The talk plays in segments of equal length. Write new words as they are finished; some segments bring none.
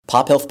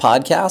Pop Health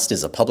Podcast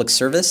is a public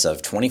service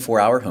of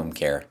 24-hour home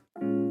care.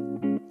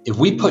 If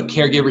we put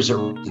caregivers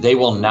at risk, they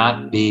will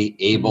not be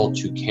able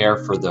to care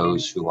for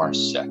those who are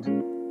sick.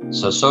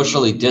 So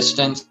socially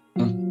distanced,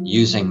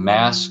 using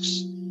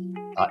masks,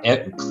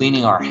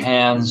 cleaning our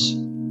hands,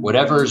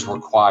 whatever is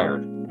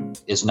required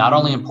is not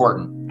only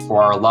important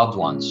for our loved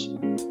ones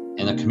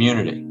in the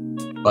community,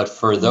 but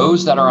for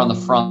those that are on the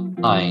front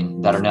line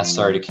that are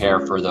necessary to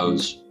care for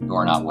those who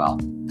are not well.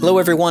 Hello,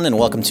 everyone, and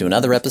welcome to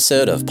another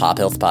episode of Pop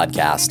Health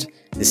Podcast.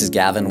 This is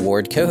Gavin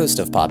Ward, co-host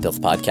of Pop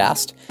Health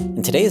Podcast.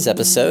 In today's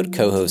episode,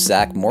 co-host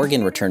Zach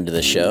Morgan returned to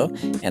the show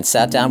and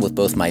sat down with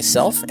both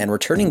myself and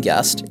returning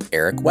guest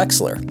Eric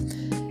Wexler.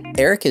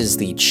 Eric is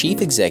the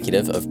chief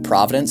executive of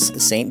Providence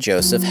St.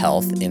 Joseph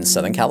Health in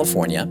Southern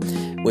California,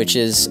 which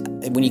is,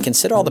 when you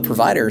consider all the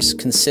providers,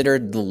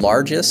 considered the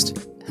largest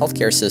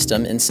healthcare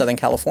system in Southern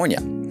California.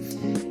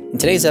 In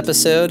today's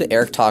episode,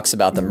 Eric talks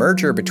about the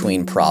merger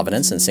between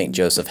Providence and St.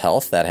 Joseph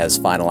Health that has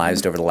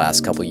finalized over the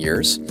last couple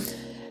years,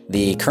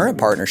 the current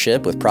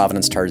partnership with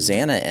Providence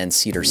Tarzana and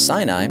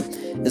Cedars-Sinai,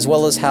 as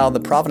well as how the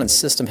Providence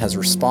system has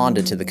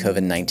responded to the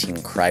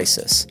COVID-19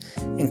 crisis,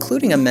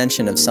 including a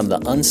mention of some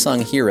of the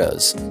unsung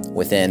heroes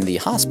within the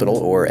hospital,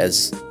 or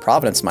as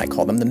Providence might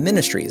call them, the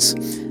ministries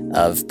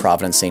of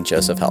Providence St.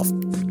 Joseph Health.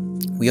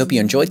 We hope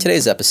you enjoyed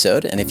today's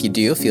episode, and if you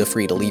do, feel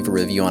free to leave a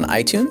review on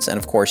iTunes, and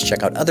of course,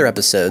 check out other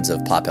episodes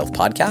of Pop Health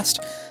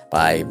Podcast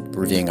by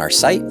reviewing our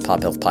site,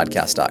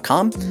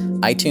 pophealthpodcast.com,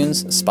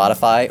 iTunes,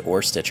 Spotify,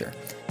 or Stitcher.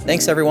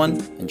 Thanks,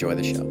 everyone. Enjoy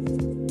the show.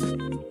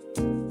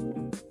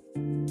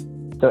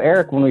 So,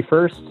 Eric, when we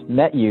first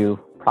met you,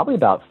 probably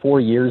about 4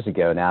 years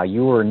ago now,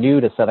 you were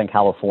new to Southern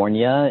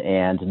California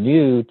and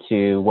new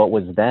to what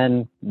was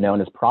then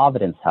known as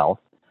Providence Health.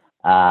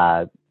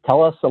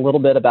 Tell us a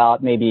little bit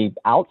about maybe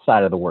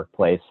outside of the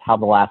workplace, how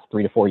the last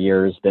 3 to 4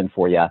 years been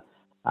for you.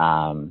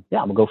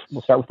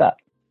 We'll start with that.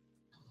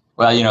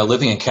 Well,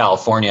 living in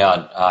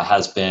California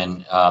has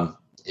been,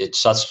 it's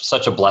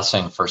such a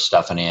blessing for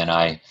Stephanie and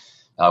I.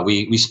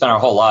 We spent our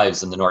whole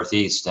lives in the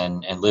Northeast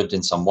and lived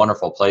in some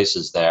wonderful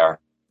places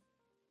there.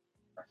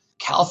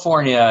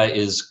 California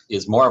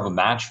is more of a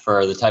match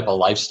for the type of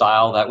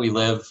lifestyle that we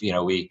live.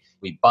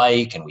 We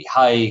bike and we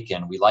hike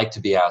and we like to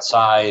be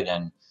outside,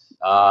 and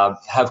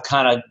have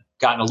kind of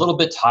gotten a little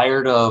bit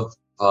tired of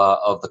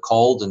the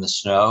cold and the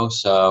snow.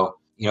 So,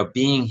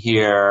 being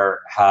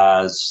here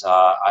has,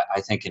 I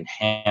think,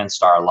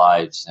 enhanced our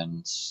lives.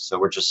 And so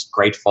we're just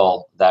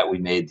grateful that we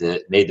made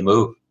the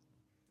move.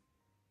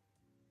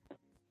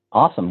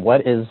 Awesome.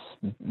 What is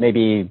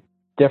maybe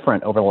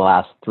different over the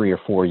last 3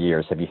 or 4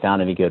 years? Have you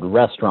found any good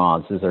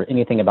restaurants? Is there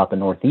anything about the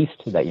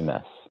Northeast that you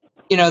miss?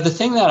 The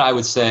thing that I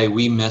would say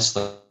we miss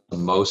the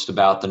most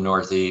about the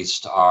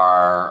Northeast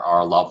are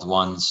our loved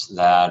ones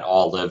that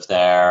all live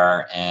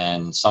there,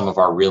 and some of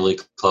our really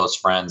close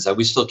friends that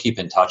we still keep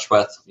in touch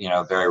with,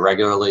 very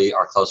regularly.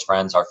 Our close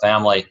friends, our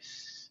family,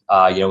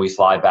 we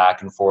fly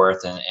back and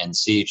forth and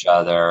see each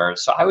other.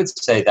 So I would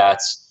say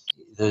that's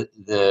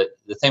the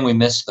thing we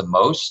miss the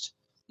most.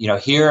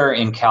 Here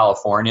in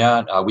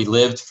California, we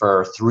lived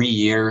for 3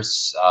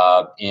 years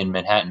in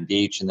Manhattan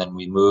Beach, and then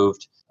we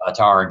moved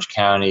to Orange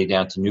County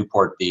down to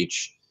Newport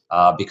Beach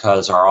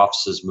because our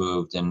offices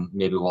moved, and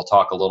maybe we'll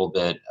talk a little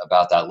bit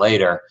about that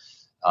later.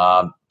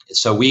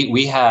 So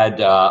we had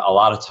a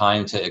lot of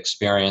time to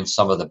experience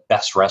some of the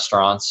best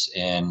restaurants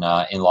in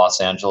Los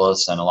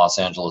Angeles and in Los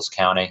Angeles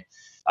County.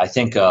 I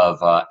think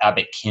of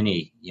Abbot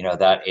Kinney,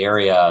 that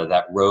area,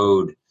 that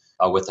road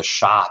with the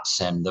shops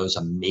and those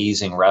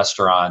amazing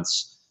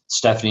restaurants.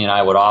 Stephanie and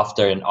I would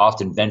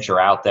often venture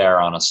out there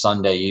on a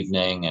Sunday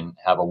evening and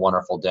have a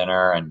wonderful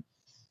dinner and,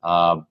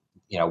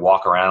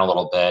 walk around a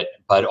little bit.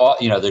 But,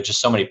 there's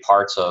just so many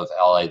parts of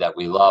LA that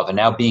we love. And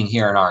now being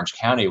here in Orange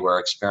County, we're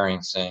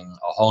experiencing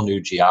a whole new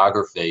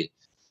geography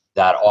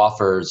that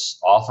offers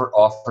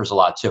a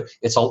lot too.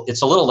 It's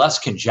a little less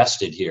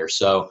congested here.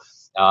 So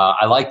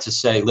I like to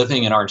say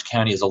living in Orange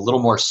County is a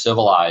little more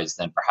civilized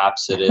than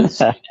perhaps it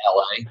is in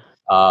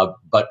LA.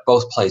 But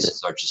both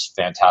places are just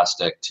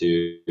fantastic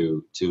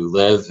to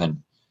live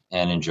and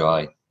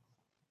enjoy.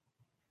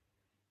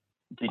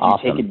 Did you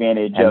take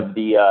advantage of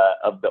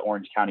the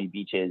Orange County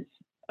beaches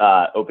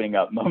opening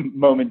up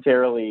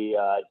momentarily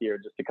here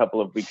just a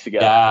couple of weeks ago?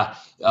 Yeah,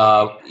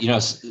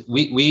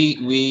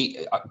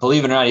 we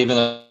believe it or not, even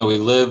though we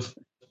live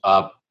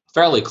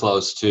fairly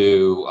close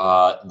to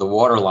the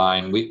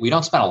waterline, we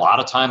don't spend a lot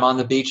of time on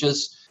the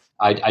beaches.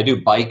 I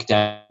do bike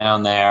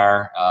down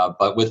there,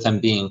 but with them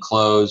being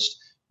closed,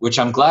 which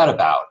I'm glad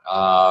about.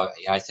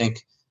 I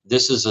think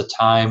this is a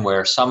time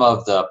where some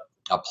of the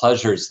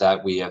pleasures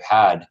that we have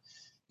had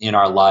in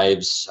our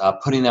lives,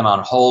 putting them on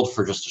hold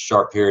for just a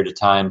short period of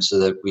time so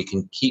that we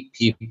can keep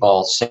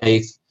people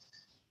safe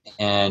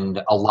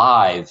and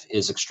alive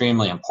is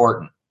extremely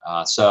important.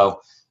 So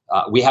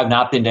we have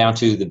not been down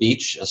to the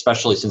beach,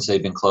 especially since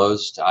they've been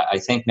closed. I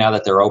think now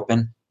that they're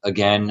open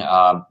again,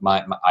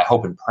 I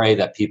hope and pray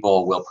that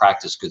people will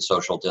practice good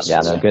social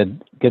distancing. Yeah,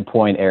 good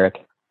point,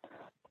 Eric.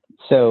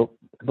 So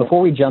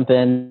before we jump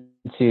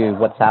into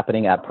what's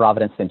happening at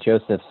Providence St.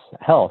 Joseph's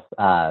Health,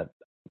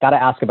 got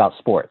to ask about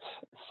sports.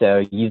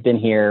 So you've been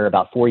here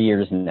about 4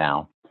 years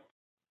now.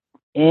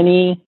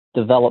 Any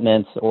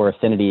developments or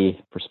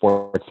affinity for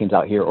sports teams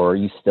out here, or are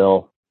you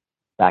still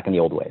back in the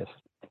old ways?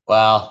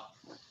 Well,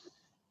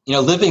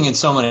 living in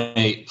so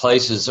many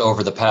places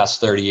over the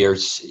past 30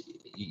 years,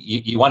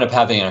 you wind up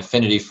having an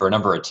affinity for a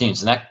number of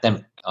teams, and that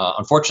then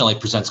unfortunately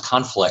presents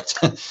conflict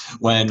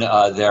when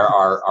there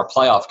are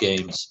playoff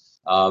games,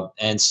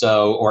 and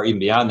so, or even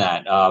beyond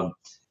that.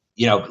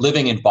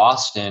 Living in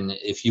Boston,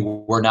 if you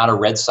were not a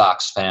Red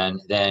Sox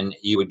fan, then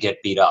you would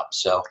get beat up.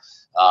 So,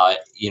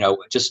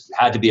 just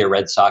had to be a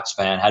Red Sox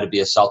fan, had to be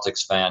a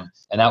Celtics fan,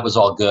 and that was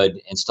all good,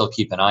 and still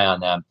keep an eye on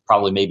them.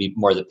 Probably maybe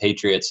more the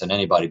Patriots than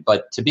anybody.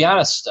 But to be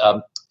honest,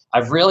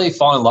 I've really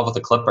fallen in love with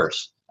the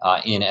Clippers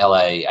in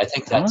LA. I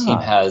think that team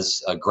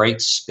has a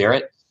great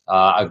spirit.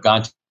 I've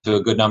gone to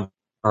a good number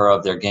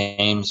of their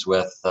games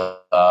with a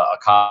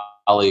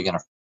colleague and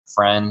a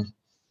friend,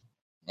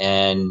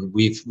 and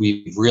we've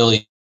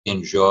really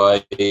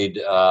enjoyed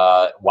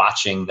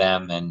watching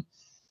them, and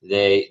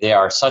they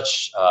are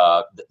such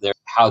they're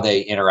how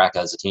they interact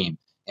as a team,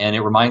 and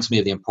it reminds me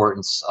of the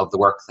importance of the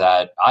work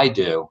that I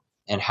do,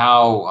 and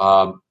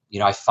how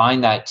I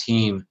find that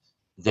team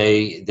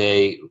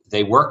they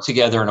work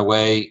together in a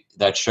way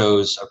that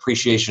shows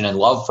appreciation and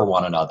love for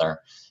one another.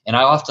 And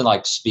I often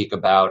like to speak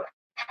about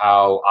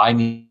how I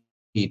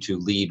need to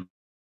lead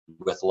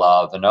with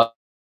love, and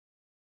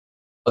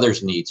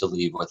others need to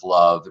lead with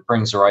love. It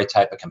brings the right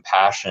type of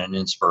compassion and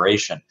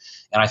inspiration.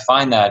 And I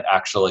find that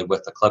actually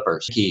with the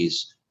Clippers,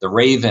 the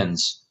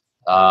Ravens,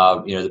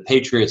 the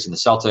Patriots and the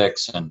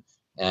Celtics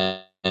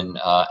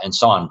and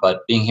so on.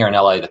 But being here in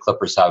LA, the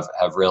Clippers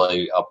have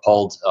really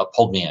pulled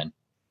me in.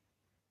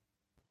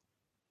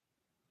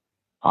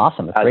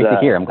 Awesome. It's great to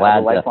hear. I'm glad.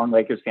 As a lifelong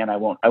Lakers fan, I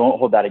won't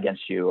hold that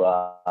against you.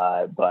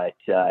 But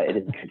it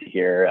is good to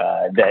hear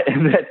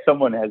that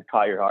someone has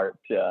caught your heart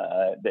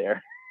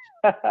there.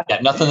 Yeah,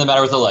 nothing the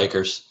matter with the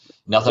Lakers,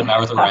 nothing the matter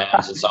with the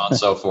Rams, and so on and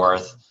so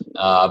forth.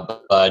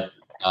 But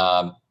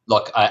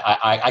look,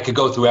 I could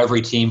go through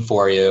every team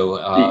for you,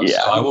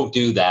 so I won't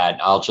do that.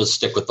 I'll just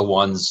stick with the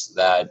ones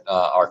that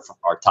are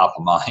top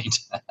of mind.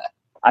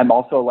 I'm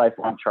also a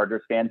lifelong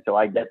Chargers fan, so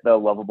I get the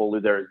lovable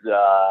losers,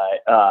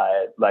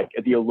 like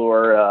the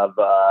allure of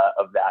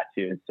that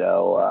too.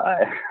 So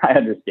I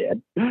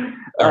understand.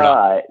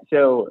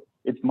 So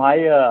it's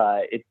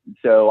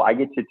so I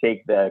get to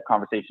take the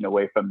conversation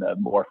away from the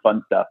more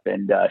fun stuff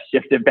and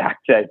shift it back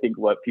to, I think,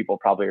 what people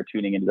probably are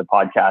tuning into the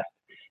podcast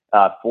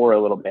for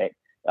a little bit.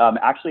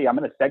 Actually, I'm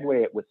going to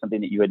segue it with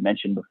something that you had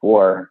mentioned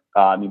before.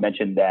 You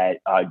mentioned that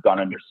you've gone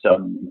under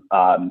some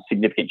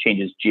significant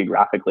changes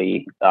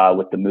geographically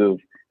with the move.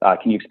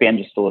 Can you expand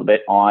just a little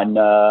bit on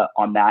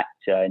that?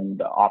 And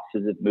the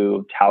offices have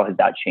moved. How has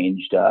that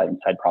changed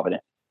inside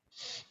Providence?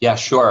 Yeah,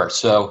 sure.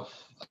 So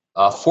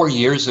 4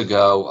 years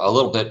ago, a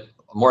little bit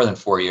more than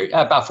 4 years,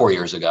 about 4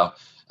 years ago,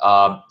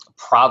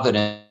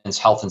 Providence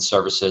Health and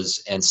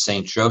Services and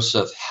St.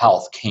 Joseph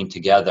Health came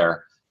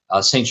together.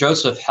 St.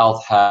 Joseph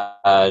Health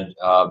had,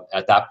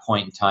 at that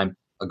point in time,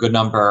 a good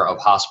number of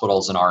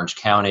hospitals in Orange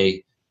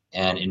County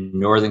and in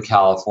Northern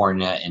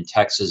California, in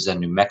Texas, and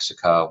New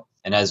Mexico.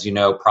 And as you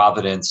know,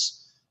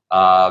 Providence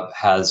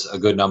has a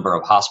good number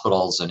of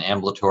hospitals and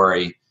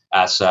ambulatory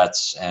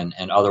assets and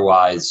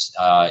otherwise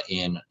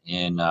in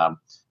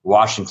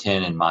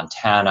Washington and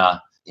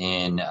Montana,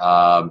 in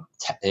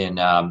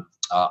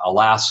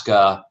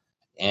Alaska,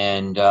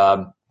 and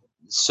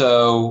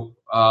so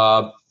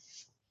our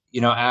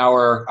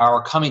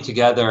coming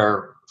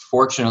together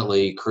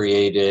fortunately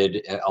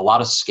created a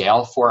lot of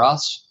scale for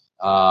us.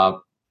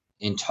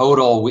 In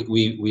total,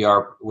 we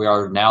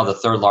are now the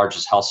third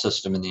largest health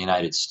system in the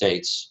United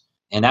States,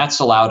 and that's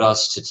allowed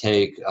us to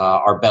take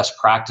our best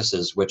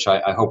practices, which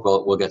I hope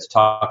we'll get to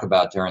talk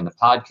about during the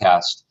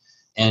podcast,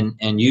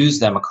 and use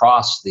them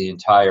across the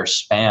entire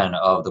span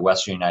of the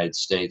Western United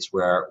States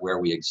where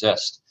we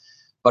exist.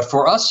 But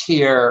for us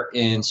here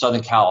in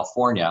Southern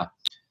California,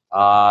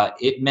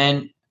 it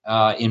meant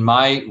in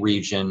my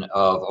region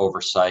of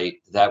oversight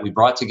that we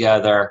brought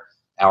together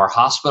our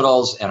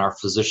hospitals and our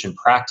physician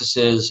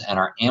practices and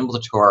our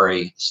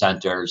ambulatory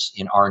centers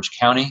in Orange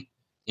County,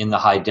 in the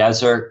High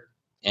Desert,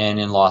 and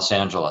in Los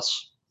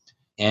Angeles.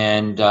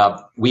 And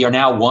we are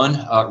now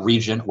one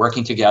region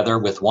working together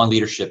with one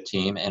leadership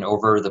team. And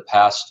over the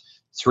past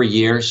 3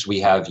 years, we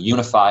have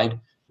unified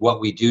what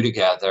we do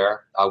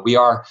together. We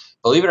are,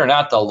 believe it or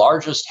not, the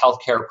largest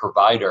healthcare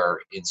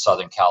provider in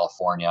Southern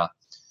California.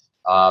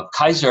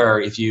 Kaiser,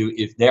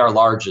 if they are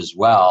large as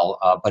well,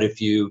 but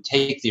if you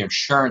take the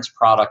insurance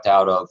product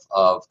out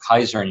of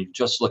Kaiser and you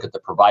just look at the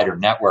provider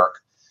network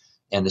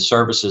and the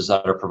services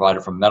that are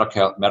provided from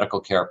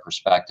medical care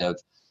perspective,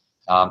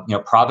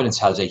 Providence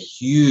has a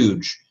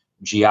huge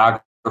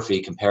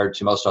geography compared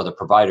to most other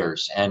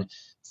providers. And,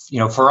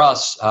 for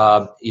us,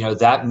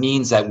 that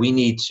means that we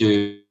need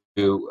to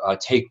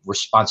take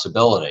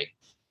responsibility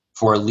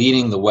for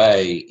leading the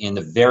way in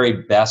the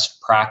very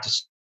best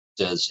practices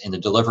in the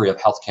delivery of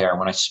healthcare. And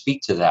when I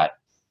speak to that,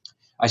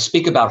 I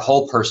speak about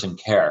whole person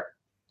care.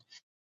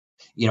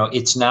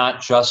 It's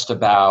not just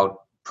about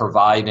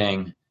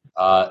providing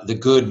the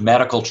good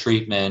medical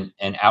treatment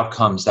and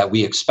outcomes that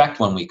we expect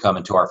when we come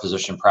into our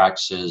physician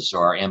practices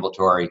or our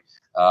ambulatory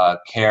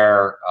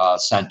care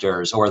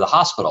centers or the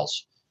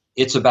hospitals.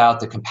 It's about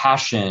the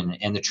compassion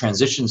and the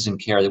transitions in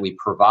care that we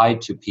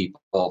provide to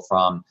people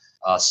from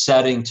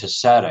setting to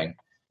setting,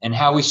 and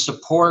how we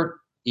support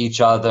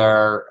each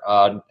other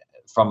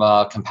from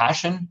a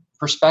compassion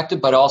perspective,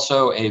 but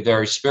also a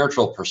very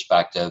spiritual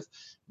perspective.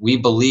 We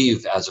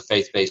believe as a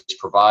faith-based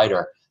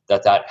provider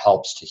that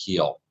helps to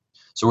heal.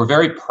 So we're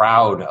very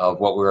proud of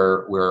what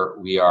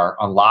we are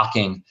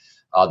unlocking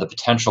the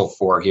potential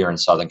for here in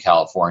Southern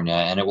California,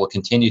 and it will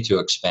continue to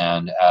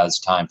expand as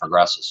time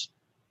progresses.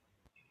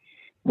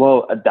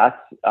 Well, that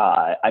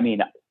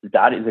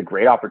is a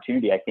great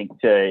opportunity, I think,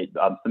 to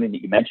something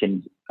that you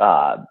mentioned,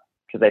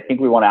 because I think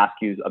we want to ask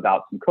you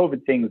about some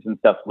COVID things and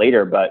stuff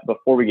later. But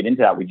before we get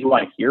into that, we do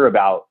want to hear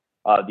about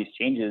these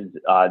changes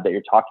that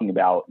you're talking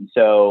about. And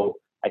so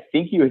I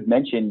think you had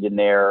mentioned in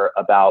there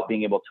about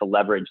being able to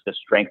leverage the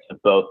strengths of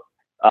both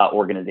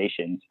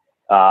organizations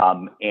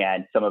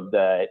and some of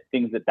the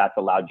things that that's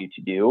allowed you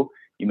to do.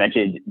 You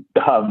mentioned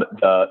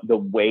the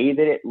way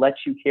that it lets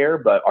you care,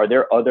 but are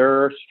there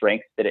other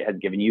strengths that it has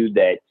given you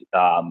that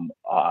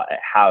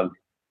have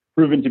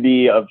proven to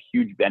be of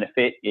huge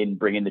benefit in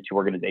bringing the two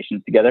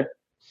organizations together?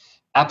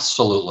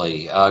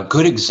 Absolutely. A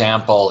good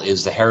example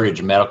is the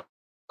Heritage Medical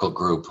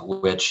Group,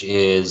 which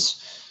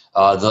is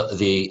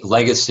the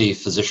legacy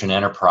physician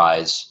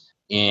enterprise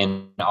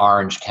in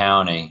Orange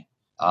County,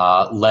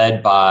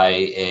 led by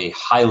a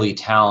highly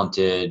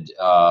talented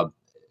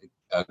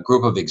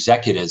group of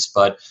executives,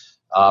 but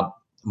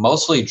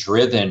mostly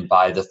driven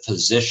by the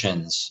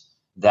physicians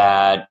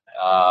that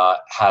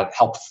have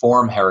helped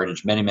form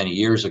Heritage many, many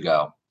years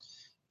ago.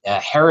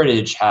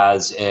 Heritage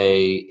has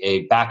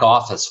a back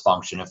office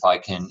function, if I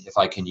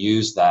can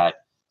use that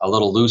a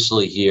little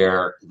loosely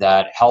here,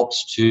 that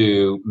helps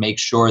to make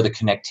sure the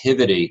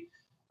connectivity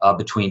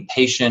between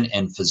patient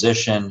and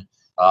physician,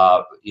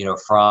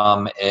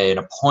 from an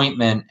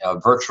appointment,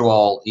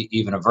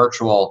 even a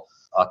virtual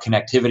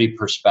connectivity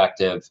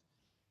perspective,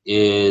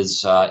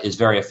 is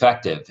very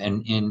effective.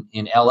 And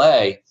in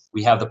LA,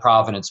 we have the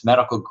Providence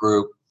Medical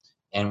Group,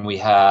 and we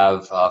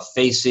have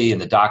FACey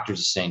and the Doctors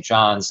of St.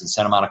 John's and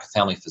Santa Monica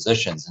Family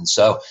Physicians. And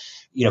so,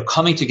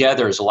 coming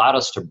together has allowed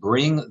us to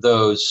bring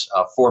those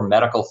four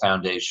medical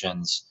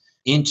foundations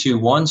into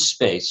one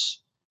space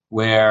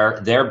where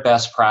their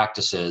best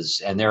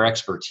practices and their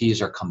expertise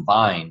are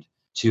combined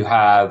to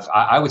have,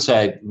 I would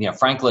say,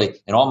 frankly,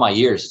 in all my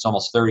years, it's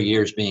almost 30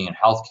 years being in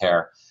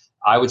healthcare,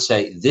 I would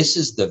say this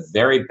is the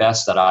very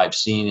best that I've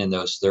seen in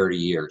those 30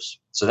 years.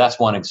 So that's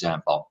one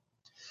example.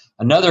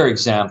 Another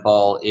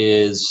example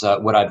is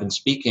what I've been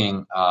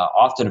speaking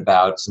often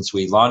about since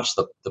we launched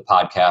the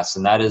podcast,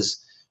 and that is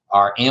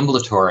our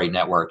ambulatory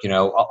network. A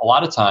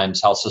lot of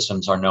times health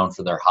systems are known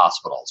for their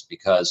hospitals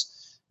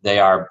because they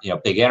are,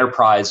 big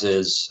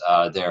enterprises.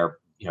 They're,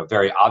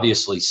 very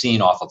obviously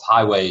seen off of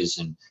highways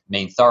and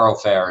main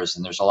thoroughfares,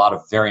 and there's a lot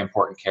of very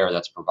important care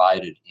that's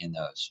provided in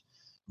those.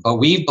 But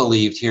we've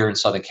believed here in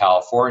Southern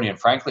California, and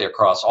frankly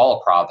across all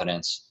of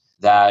Providence,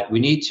 that we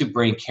need to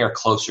bring care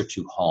closer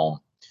to home.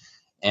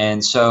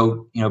 And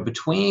so,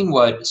 between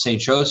what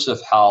St.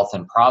 Joseph Health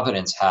and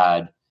Providence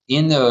had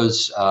in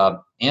those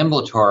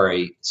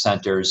ambulatory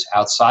centers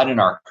outside in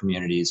our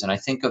communities, and I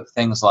think of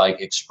things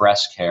like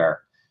Express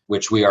Care,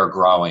 which we are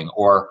growing,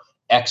 or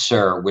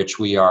Exer, which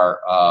we are,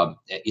 a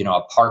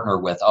partner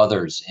with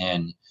others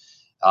in,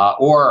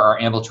 or our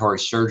ambulatory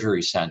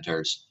surgery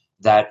centers,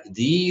 that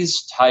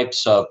these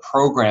types of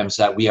programs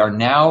that we are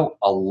now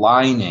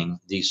aligning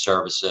these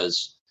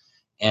services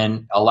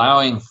and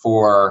allowing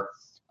for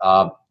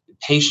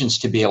patients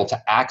to be able to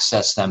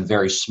access them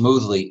very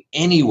smoothly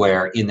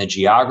anywhere in the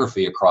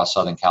geography across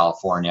Southern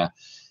California,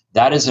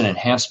 that is an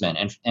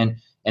enhancement. And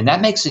that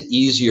makes it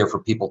easier for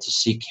people to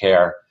seek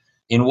care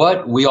in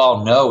what we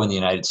all know in the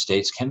United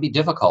States can be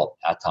difficult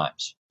at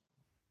times.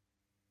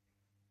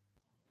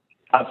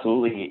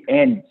 Absolutely.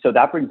 And so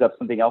that brings up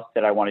something else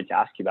that I wanted to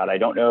ask you about. I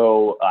don't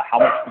know how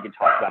much we can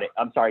talk about it.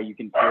 I'm sorry, you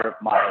can hear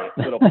my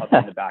little puppy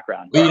in the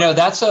background. Well,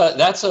 that's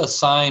a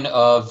sign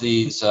of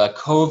these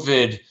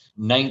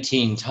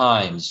COVID-19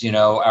 times,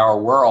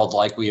 our world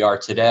like we are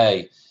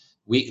today.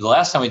 The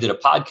last time we did a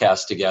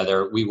podcast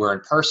together, we were in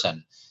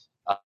person.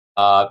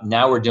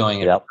 Now we're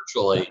doing it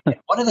virtually.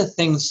 One of the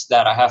things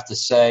that I have to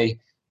say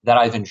that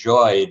I've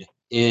enjoyed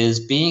is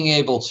being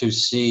able to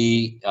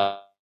see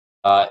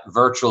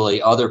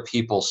virtually other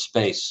people's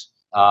space.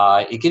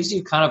 It gives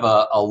you kind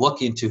of a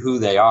look into who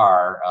they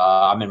are.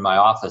 I'm in my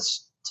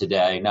office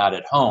today, not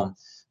at home.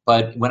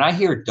 But when I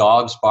hear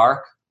dogs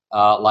bark,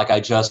 like I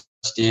just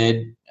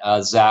did,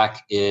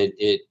 Zach,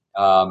 it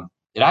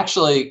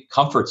actually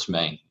comforts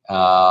me.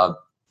 I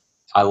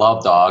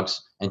love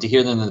dogs, and to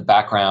hear them in the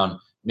background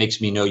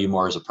makes me know you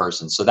more as a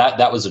person. So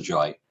that was a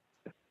joy.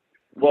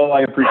 Well,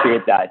 I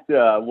appreciate that.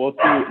 We'll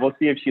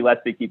see if she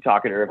lets me keep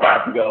talking to her if I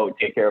have to go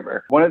take care of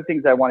her. One of the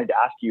things I wanted to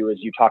ask you is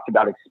you talked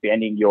about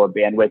expanding your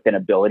bandwidth and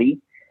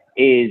ability.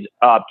 is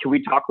can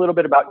we talk a little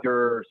bit about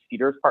your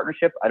Cedars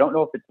partnership? I don't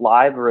know if it's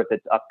live or if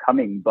it's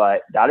upcoming,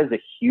 but that is a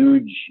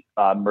huge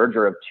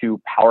merger of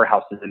two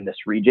powerhouses in this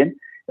region.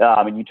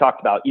 And you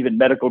talked about even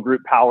medical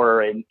group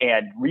power and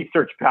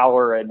research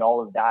power and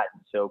all of that.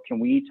 So can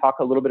we talk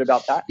a little bit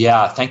about that?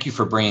 Yeah, thank you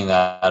for bringing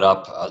that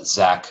up,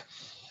 Zach.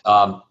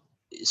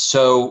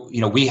 So,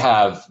 we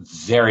have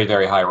very,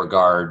 very high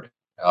regard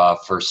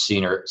for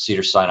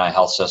Cedars-Sinai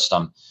Health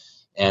System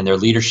and their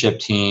leadership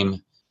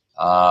team.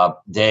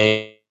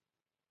 They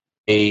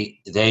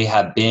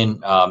have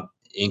been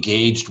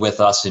engaged with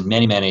us in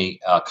many,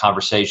 many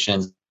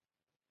conversations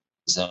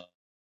and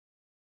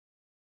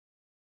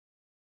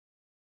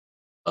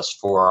us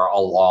for a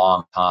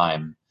long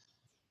time.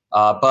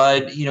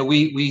 But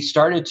we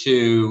started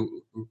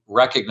to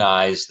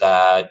recognize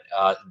that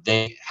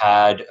they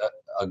had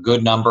a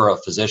good number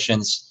of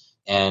physicians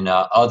and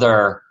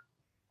other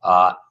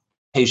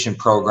patient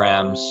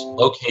programs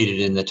located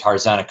in the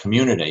Tarzana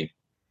community,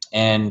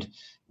 and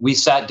we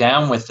sat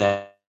down with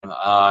them.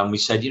 We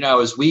said,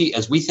 as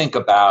we think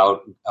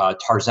about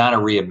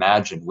Tarzana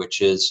Reimagined, which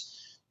is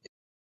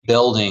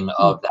building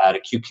of that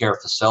acute care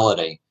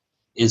facility,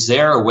 is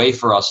there a way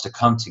for us to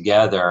come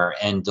together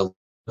and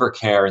deliver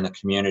care in the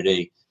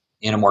community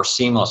in a more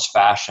seamless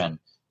fashion,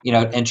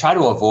 and try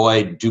to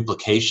avoid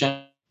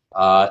duplication,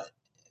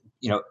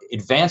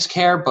 advance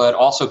care, but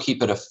also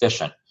keep it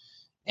efficient.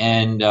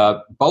 And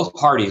both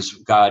parties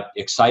got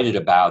excited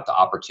about the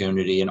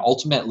opportunity, and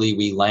ultimately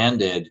we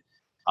landed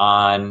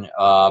on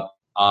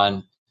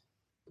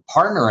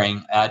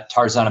partnering at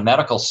Tarzana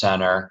Medical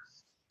Center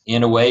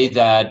in a way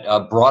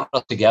that brought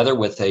us together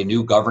with a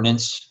new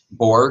governance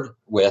board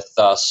with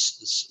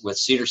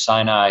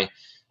Cedars-Sinai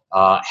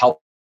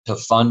help to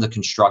fund the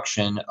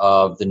construction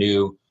of the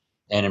new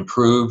and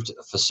improved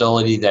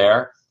facility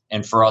there,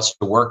 and for us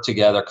to work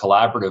together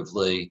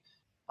collaboratively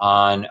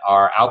on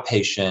our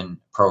outpatient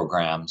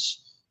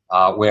programs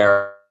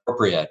where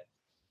appropriate.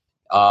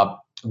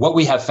 What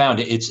we have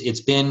found,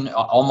 it's been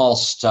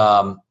almost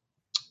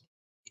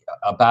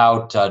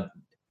about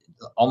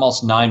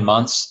almost 9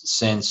 months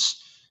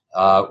since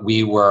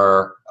we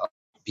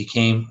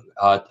became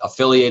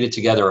affiliated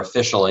together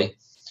officially.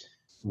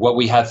 What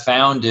we have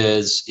found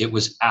is it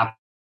was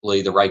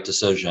absolutely the right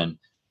decision.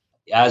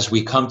 As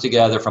we come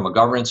together from a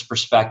governance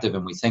perspective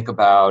and we think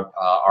about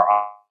our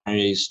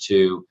opportunities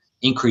to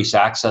increase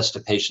access to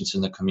patients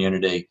in the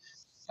community,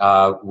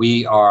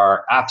 we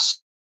are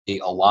absolutely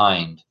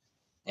aligned,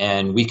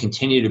 and we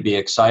continue to be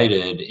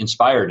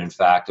inspired, in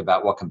fact,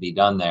 about what can be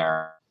done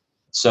there.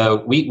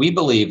 So we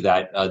believe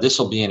that this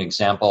will be an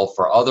example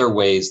for other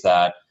ways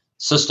that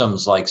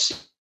systems like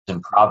Cedars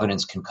and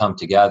Providence can come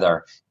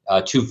together.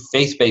 Two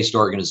faith-based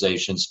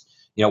organizations,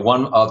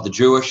 one of the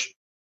Jewish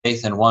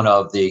faith and one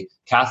of the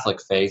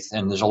Catholic faith,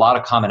 and there's a lot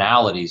of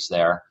commonalities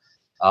there,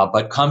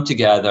 but come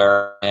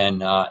together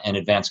and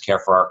advance care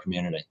for our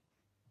community.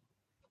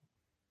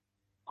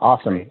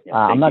 Awesome.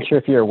 I'm not sure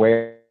if you're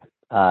aware,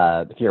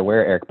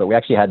 Eric, but we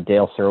actually had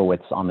Dale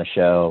Surowitz on the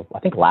show, I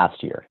think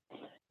last year,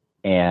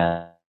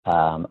 and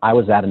I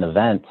was at an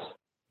event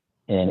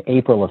in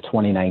April of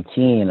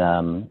 2019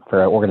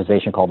 for an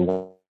organization called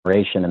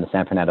Liberation in the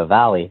San Fernando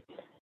Valley,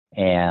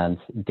 and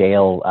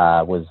Dale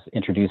was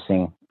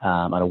introducing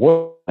an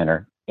award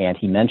winner, and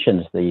he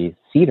mentioned the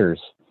Cedars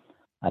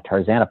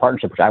Tarzana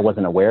partnership, which I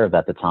wasn't aware of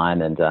at the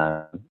time, and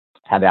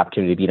had the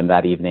opportunity to meet him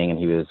that evening, and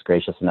he was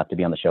gracious enough to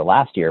be on the show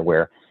last year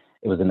where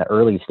it was in the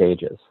early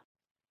stages.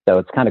 So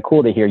it's kind of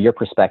cool to hear your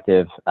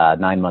perspective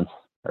 9 months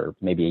or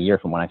maybe a year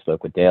from when I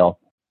spoke with Dale.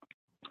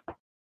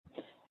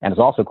 And it's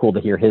also cool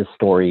to hear his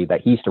story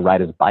that he used to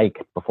ride his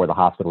bike before the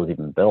hospital was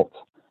even built.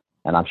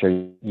 And I'm sure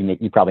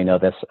you probably know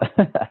this.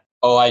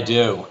 Oh, I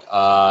do.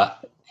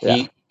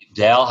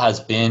 Dale has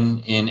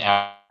been in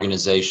our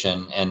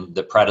organization and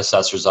the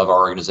predecessors of our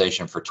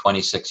organization for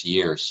 26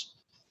 years.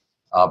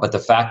 But the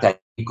fact that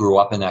he grew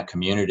up in that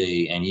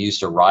community and he used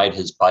to ride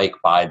his bike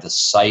by the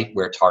site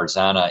where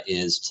Tarzana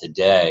is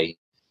today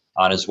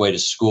on his way to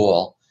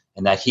school,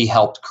 and that he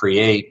helped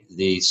create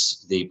the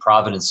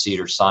Providence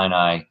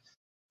Cedars-Sinai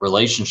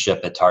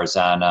relationship at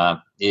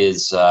Tarzana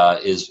is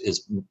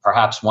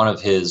perhaps one of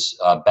his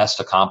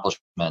best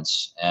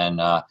accomplishments. And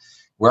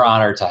we're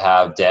honored to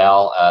have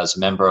Dale as a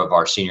member of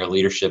our senior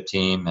leadership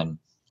team, and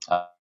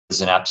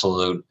is an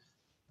absolute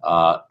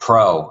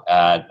pro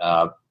at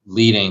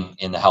leading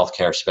in the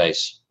healthcare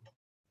space.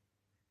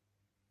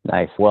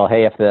 Nice. Well,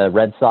 hey, if the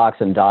Red Sox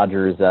and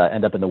Dodgers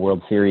end up in the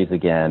World Series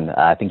again,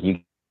 I think you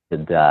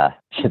should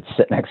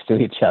sit next to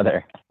each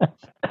other.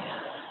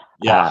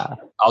 Yeah,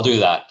 I'll do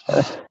that.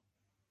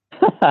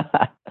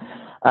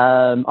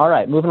 All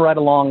right, moving right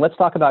along. Let's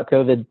talk about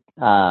COVID,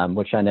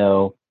 which I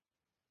know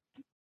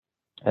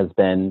has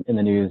been in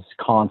the news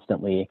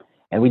constantly.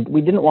 And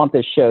we didn't want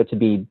this show to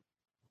be,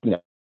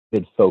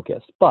 COVID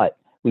focused, but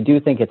we do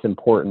think it's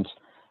important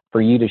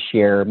for you to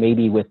share,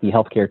 maybe with the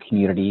healthcare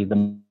community.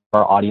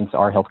 Our audience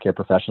are healthcare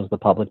professionals. The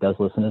public does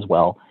listen as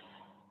well.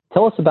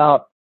 Tell us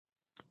about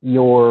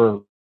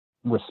your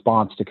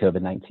response to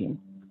COVID-19.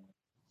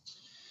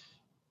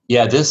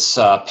 Yeah, this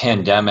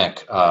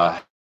pandemic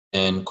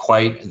been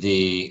quite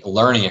the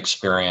learning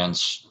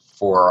experience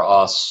for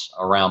us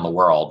around the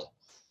world.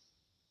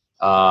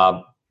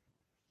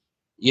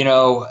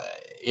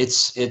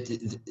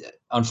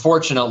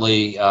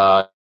 Unfortunately,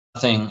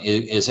 nothing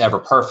is ever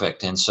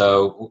perfect. And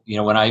so,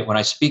 when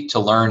I speak to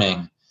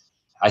learning,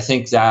 I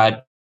think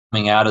that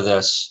coming out of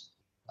this,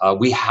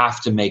 we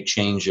have to make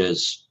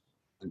changes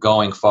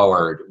going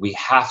forward. We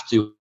have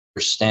to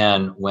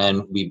understand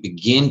when we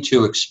begin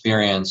to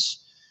experience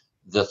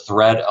the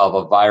threat of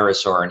a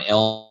virus or an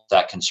illness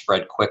that can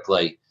spread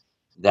quickly,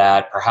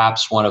 that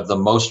perhaps one of the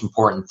most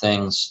important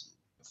things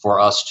for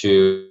us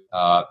to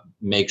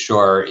make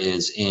sure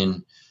is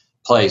in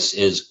place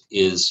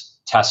is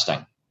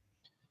testing.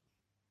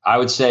 I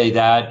would say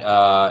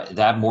that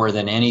that more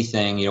than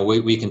anything,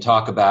 we can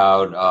talk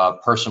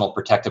about personal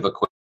protective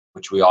equipment,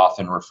 which we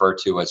often refer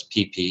to as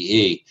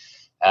PPE,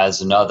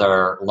 as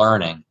another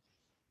learning.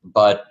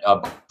 But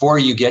before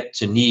you get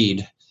to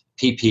need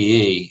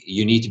PPE,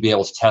 you need to be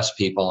able to test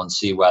people and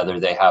see whether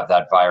they have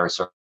that virus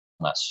or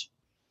illness.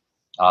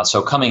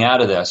 So coming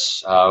out of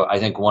this, I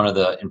think one of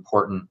the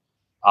important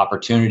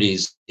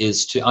opportunities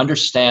is to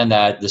understand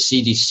that the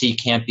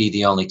CDC can't be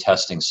the only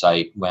testing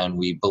site when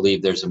we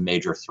believe there's a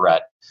major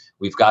threat.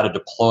 We've got to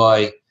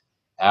deploy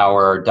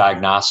our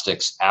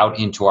diagnostics out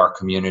into our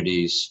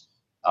communities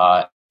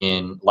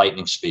in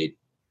lightning speed.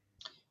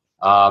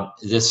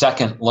 The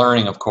second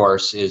learning, of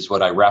course, is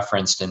what I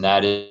referenced, and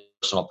that is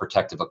personal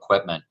protective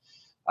equipment.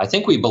 I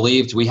think we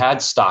believed we had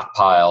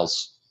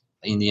stockpiles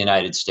in the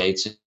United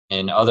States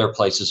and other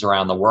places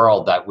around the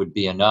world that would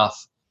be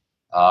enough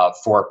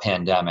for a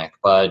pandemic,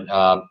 but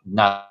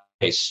not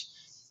the case.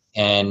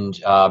 And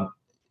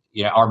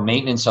our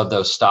maintenance of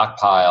those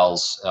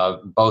stockpiles,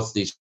 both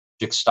the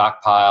strategic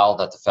stockpile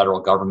that the federal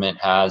government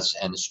has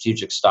and the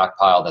strategic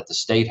stockpile that the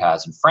state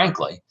has, and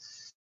frankly,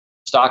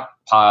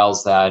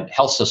 stockpiles that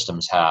health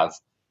systems have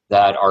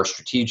that are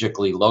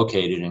strategically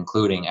located,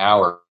 including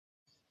ours,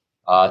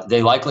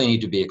 they likely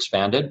need to be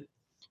expanded.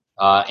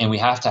 And we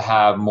have to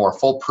have more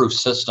foolproof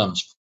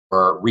systems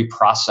for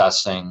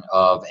reprocessing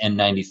of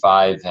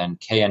N95 and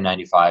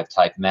KN95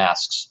 type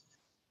masks.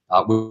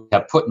 We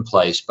have put in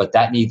place, but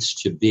that needs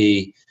to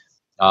be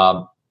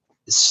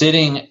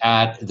sitting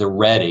at the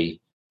ready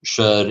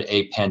should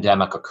a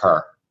pandemic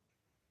occur.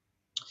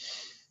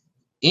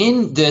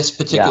 In this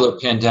particular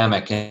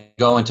pandemic, and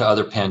go into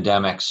other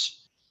pandemics,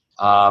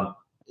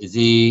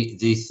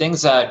 the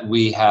things that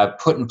we have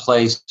put in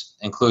place,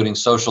 including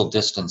social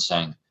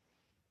distancing,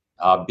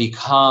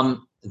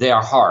 they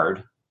are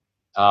hard.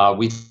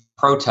 We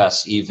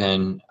protest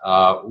even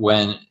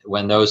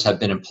when those have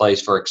been in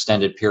place for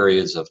extended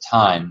periods of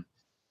time.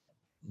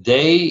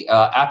 They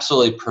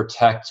absolutely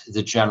protect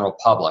the general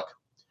public.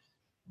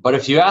 But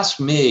if you ask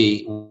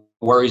me, what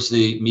worries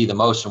me the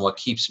most and what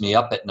keeps me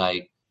up at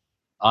night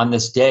on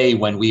this day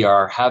when we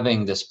are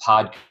having this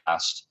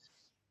podcast,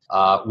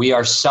 we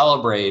are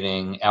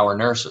celebrating our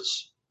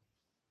nurses.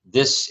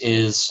 This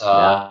is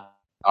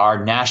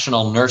our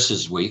National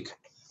Nurses Week.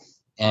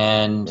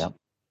 And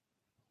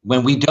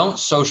when we don't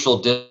social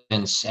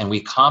distance and we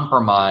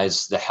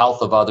compromise the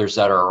health of others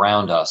that are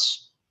around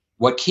us,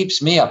 what keeps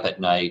me up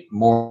at night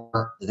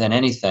more than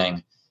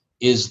anything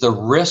is the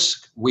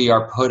risk we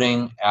are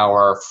putting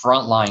our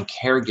frontline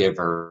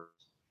caregiver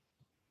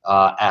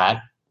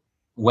at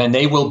when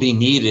they will be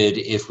needed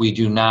if we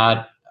do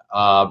not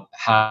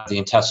have the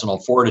intestinal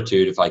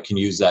fortitude, if I can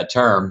use that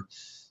term,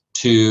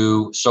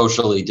 to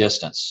socially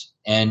distance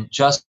and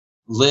just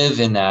live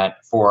in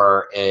that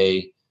for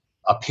a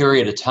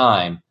period of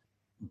time.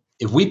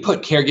 If we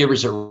put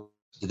caregivers at risk,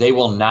 they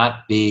will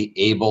not be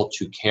able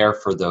to care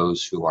for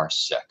those who are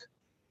sick.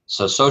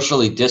 So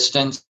socially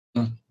distancing,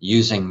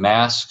 using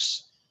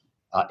masks,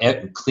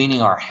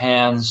 cleaning our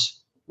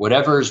hands,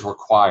 whatever is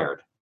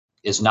required,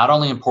 is not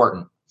only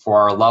important for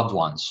our loved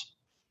ones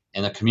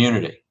in the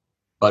community,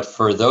 but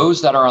for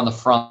those that are on the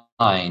front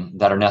line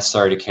that are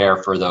necessary to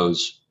care for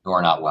those who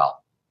are not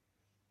well.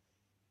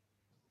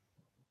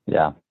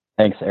 Yeah,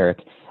 thanks,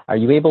 Eric. Are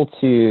you able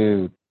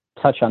to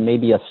touch on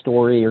maybe a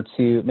story or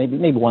two,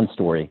 maybe one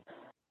story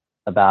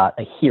about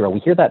a hero? We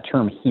hear that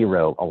term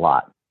hero a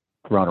lot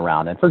thrown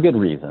around, and for good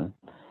reason.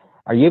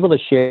 Are you able to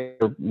share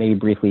maybe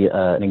briefly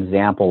an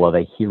example of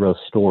a hero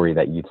story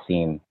that you've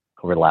seen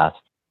over the last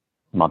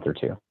month or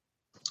two?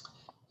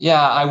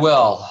 Yeah, I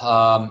will.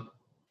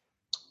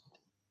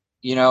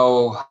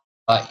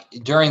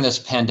 During this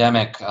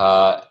pandemic,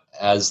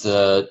 as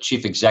the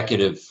chief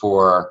executive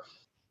for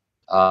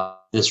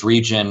this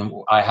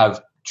region, I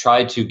have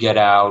tried to get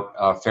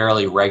out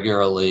fairly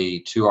regularly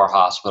to our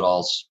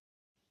hospitals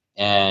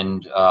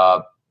and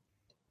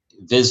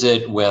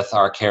visit with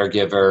our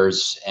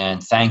caregivers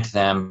and thank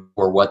them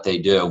for what they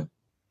do.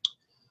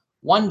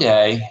 One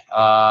day,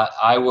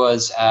 I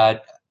was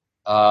at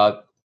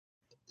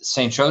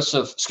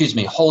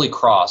Holy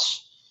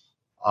Cross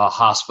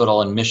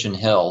Hospital in Mission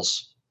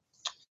Hills,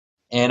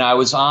 and I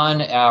was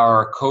on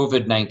our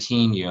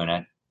COVID-19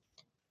 unit,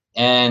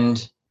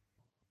 and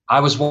I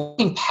was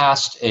walking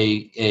past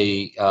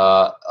a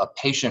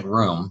patient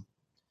room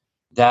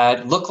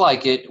that looked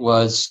like it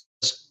was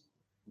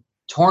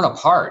torn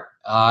apart.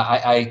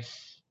 I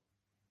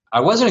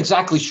wasn't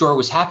exactly sure what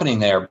was happening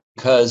there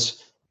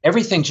because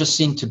everything just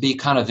seemed to be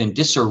kind of in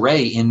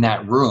disarray in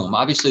that room.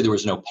 Obviously, there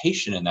was no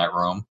patient in that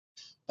room,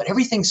 but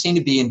everything seemed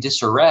to be in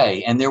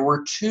disarray. And there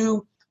were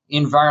two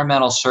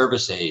environmental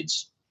service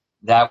aides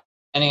that were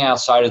standing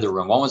outside of the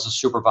room. One was a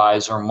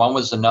supervisor and one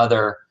was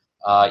another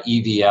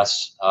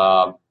EVS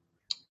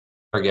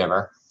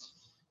caregiver.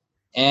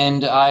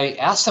 And I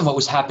asked them what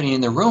was happening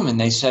in the room, and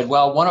they said,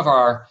 well, one of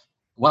our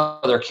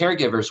other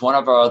caregivers, one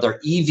of our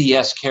other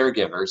EVS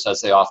caregivers, as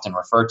they often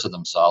refer to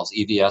themselves,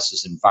 EVS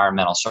is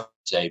environmental service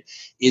aid,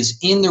 is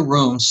in the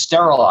room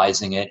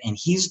sterilizing it, and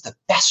he's the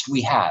best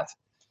we have.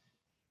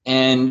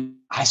 And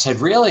I said,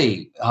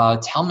 really?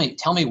 Tell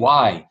me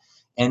why.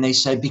 And they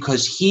said,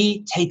 because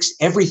he takes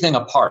everything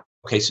apart.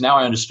 Okay, so now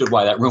I understood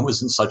why that room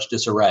was in such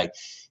disarray.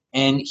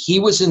 And he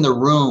was in the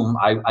room.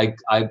 I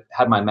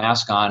had my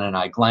mask on and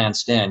I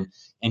glanced in,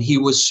 and he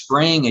was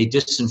spraying a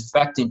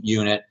disinfectant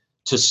unit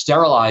to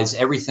sterilize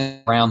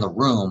everything around the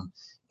room.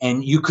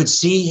 And you could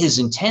see his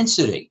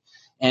intensity.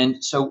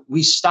 And so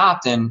we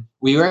stopped and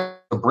we were able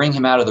to bring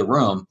him out of the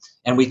room,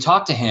 and we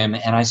talked to him.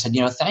 And I said,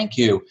 thank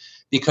you,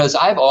 because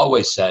I've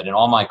always said in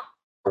all my,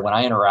 when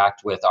I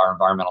interact with our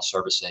environmental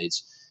service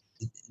aides,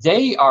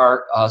 they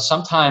are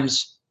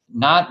sometimes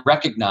not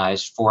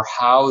recognized for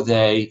how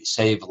they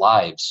save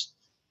lives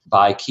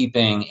by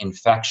keeping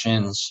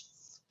infections,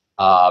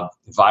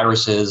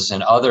 viruses,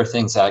 and other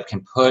things that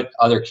can put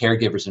other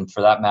caregivers, and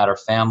for that matter,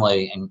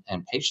 family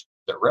and patients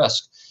at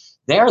risk.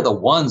 They are the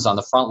ones on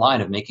the front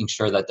line of making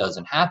sure that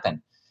doesn't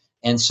happen.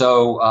 And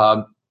so,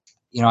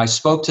 I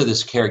spoke to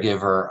this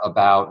caregiver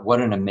about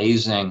what an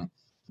amazing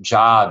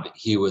job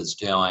he was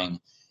doing,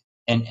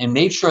 and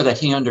made sure that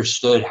he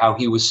understood how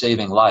he was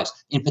saving lives.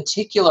 In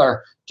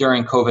particular,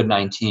 during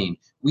COVID-19,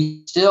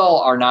 we still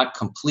are not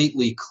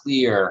completely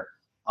clear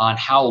on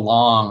how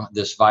long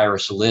this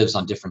virus lives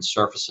on different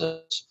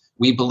surfaces.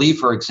 We believe,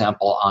 for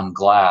example, on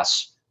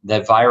glass,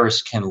 that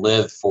virus can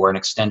live for an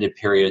extended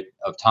period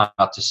of time,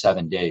 up to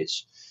 7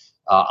 days.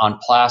 On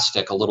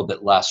plastic, a little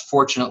bit less.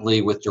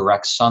 Fortunately, with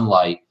direct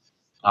sunlight,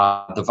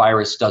 the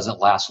virus doesn't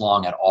last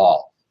long at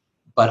all.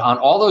 But on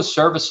all those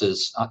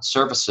surfaces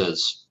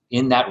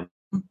in that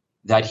room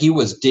that he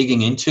was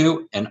digging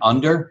into and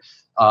under,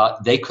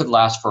 they could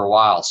last for a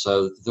while.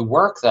 So the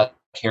work that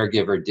the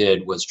caregiver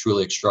did was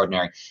truly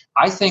extraordinary.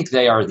 I think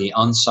they are the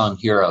unsung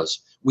heroes.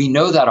 We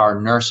know that our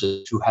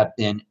nurses, who have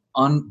been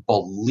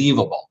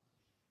unbelievable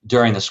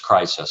during this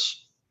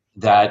crisis,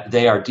 that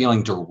they are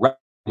dealing directly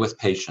with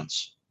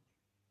patients,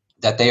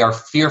 that they are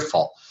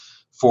fearful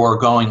for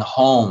going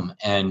home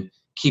and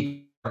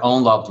keeping their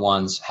own loved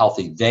ones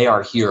healthy. They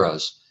are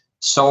heroes.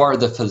 So are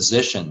the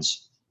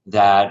physicians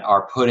that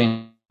are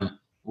putting,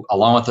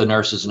 along with the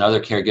nurses and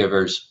other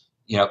caregivers,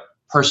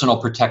 personal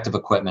protective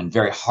equipment,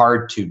 very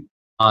hard to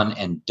on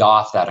and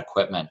doff that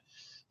equipment.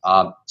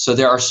 So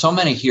there are so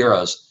many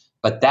heroes,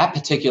 but that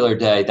particular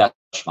day, that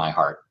touched my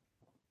heart.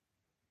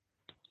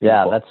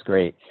 Yeah, that's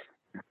great.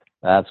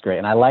 That's great.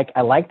 And I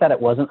like that it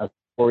wasn't a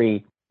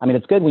story. I mean,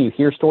 it's good when you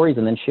hear stories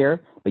and then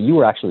share, but you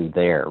were actually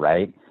there,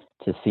 right,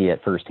 to see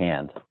it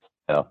firsthand.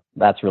 So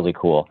that's really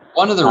cool.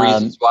 One of the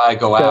reasons why I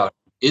go out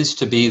is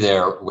to be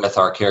there with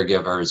our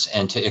caregivers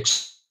and to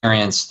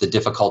experience the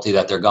difficulty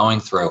that they're going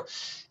through.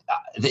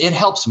 It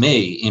helps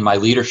me in my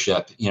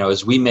leadership,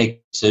 as we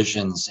make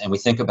decisions and we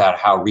think about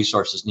how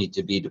resources need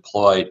to be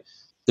deployed.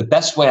 The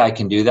best way I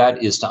can do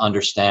that is to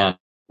understand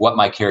what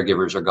my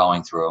caregivers are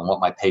going through and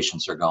what my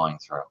patients are going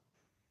through.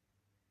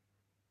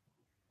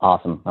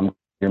 Awesome.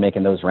 You're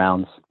making those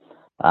rounds.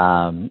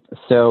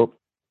 So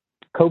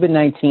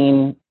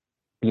COVID-19,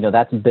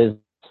 that's business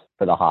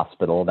for the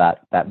hospital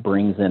that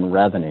brings in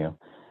revenue.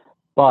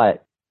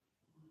 But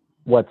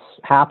what's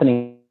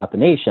happening at the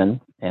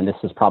nation, and this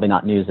is probably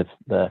not news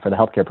for the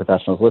healthcare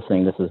professionals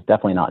listening, this is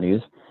definitely not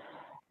news.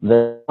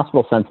 The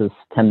hospital census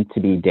tend to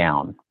be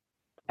down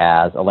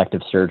as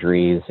elective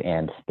surgeries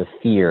and the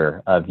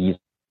fear of using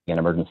an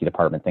emergency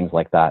department, things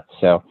like that.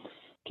 So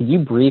could you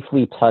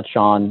briefly touch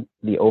on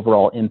the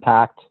overall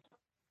impact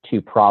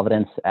to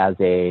Providence as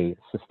a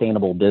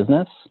sustainable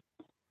business,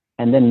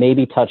 and then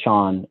maybe touch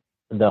on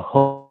the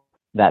hope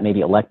that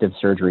maybe elective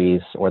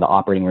surgeries or the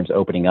operating rooms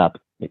opening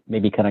up,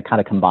 maybe kind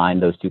of combine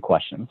those two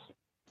questions?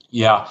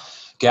 Yeah,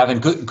 Gavin,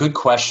 good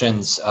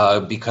questions,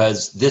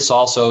 because this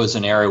also is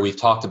an area we've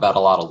talked about a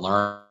lot of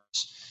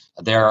learnings.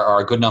 There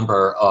are a good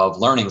number of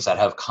learnings that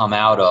have come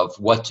out of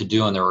what to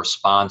do in the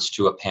response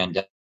to a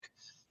pandemic,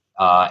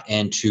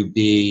 and to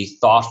be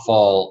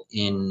thoughtful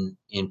in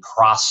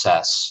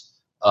process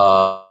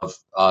of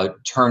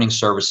turning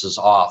services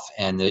off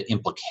and the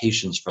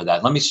implications for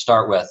that. Let me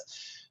start with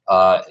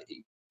a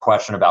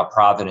question about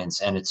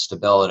Providence and its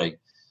stability.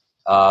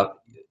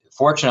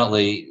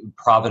 Fortunately,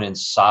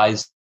 Providence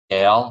size,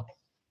 scale,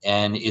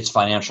 and its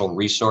financial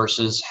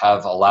resources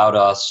have allowed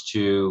us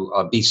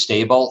to be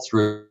stable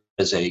through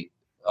as a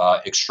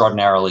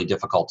extraordinarily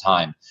difficult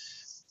time.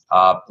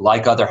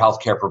 Like other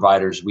healthcare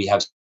providers, we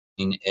have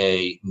seen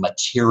a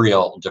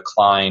material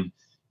decline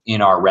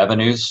in our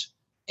revenues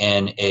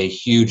and a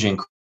huge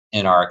increase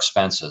in our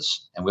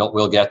expenses, and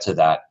we'll get to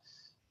that.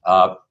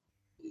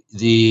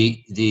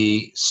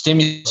 The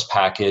stimulus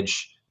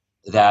package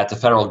that the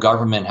federal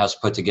government has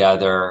put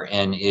together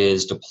and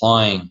is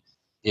deploying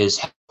is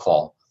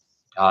helpful.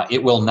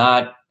 It will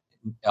not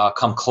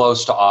come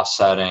close to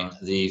offsetting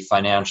the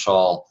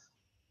financial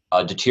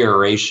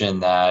deterioration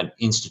that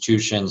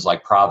institutions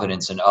like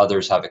Providence and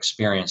others have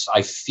experienced.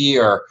 I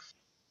fear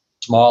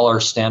smaller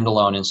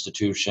standalone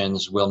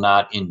institutions will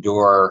not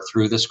endure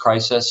through this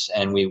crisis,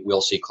 and we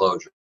will see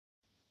closure.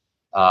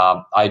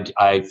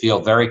 I feel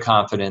very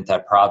confident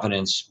that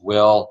Providence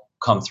will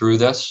come through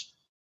this.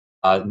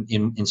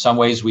 In some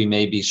ways, we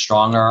may be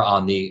stronger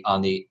on the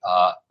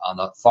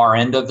far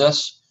end of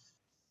this,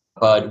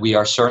 but we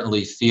are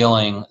certainly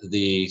feeling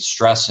the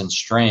stress and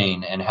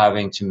strain and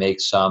having to make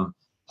some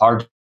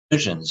hard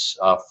decisions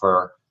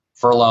for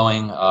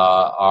furloughing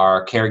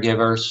our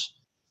caregivers,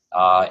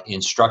 in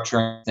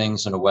structuring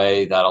things in a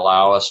way that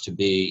allow us to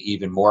be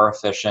even more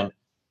efficient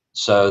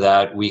so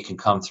that we can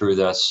come through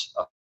this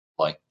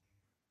effectively.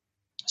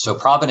 So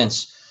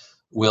Providence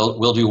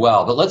will do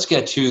well. But let's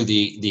get to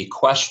the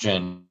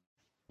question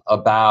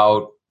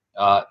about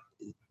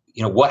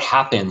what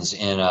happens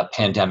in a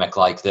pandemic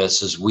like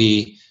this as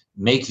we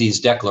make these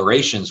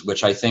declarations,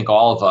 which I think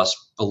all of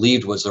us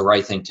believed was the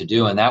right thing to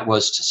do, and that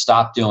was to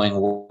stop doing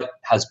what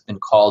has been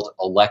called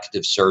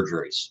elective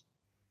surgeries.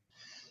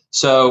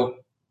 So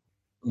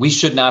we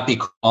should not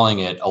be calling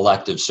it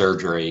elective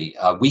surgery.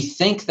 We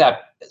think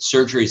that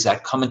surgeries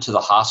that come into the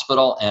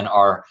hospital and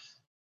are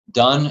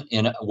done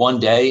in one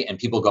day and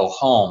people go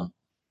home,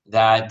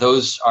 that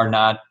those are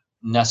not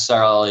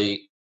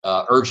necessarily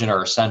urgent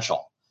or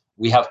essential.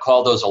 We have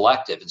called those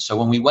elective. And so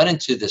when we went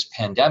into this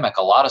pandemic,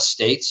 a lot of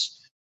states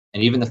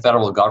and even the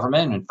federal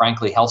government and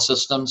frankly health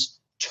systems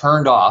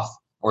turned off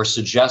or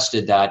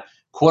suggested that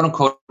quote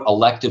unquote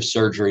elective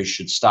surgeries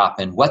should stop.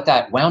 And what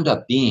that wound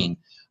up being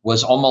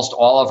was almost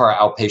all of our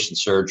outpatient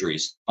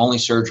surgeries. Only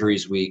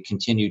surgeries we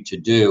continued to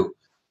do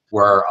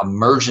were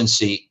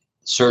emergency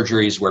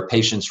surgeries where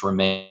patients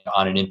remain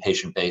on an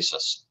inpatient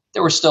basis.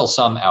 There were still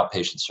some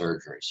outpatient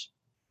surgeries.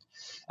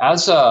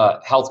 As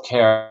a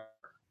healthcare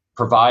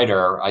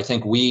provider, I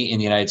think we in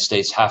the United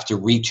States have to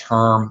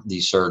reterm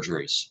these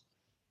surgeries.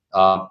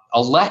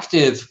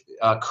 Elective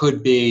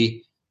could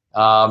be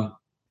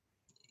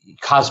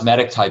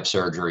cosmetic type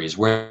surgeries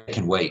where it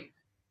can wait.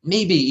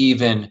 Maybe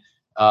even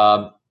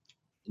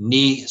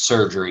knee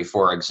surgery,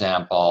 for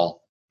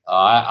example.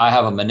 I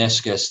have a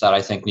meniscus that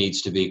I think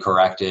needs to be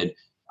corrected.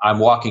 I'm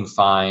walking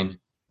fine.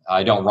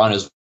 I don't run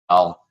as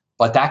well,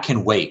 but that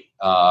can wait,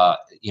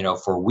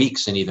 for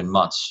weeks and even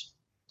months.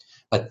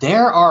 But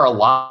there are a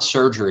lot of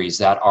surgeries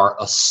that are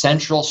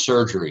essential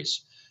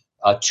surgeries,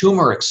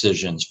 tumor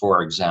excisions,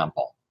 for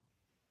example.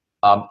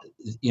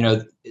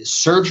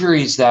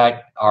 Surgeries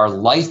that are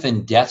life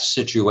and death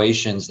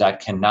situations that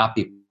cannot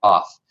be put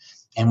off.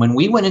 And when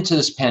we went into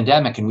this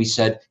pandemic and we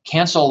said,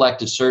 cancel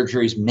elective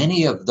surgeries,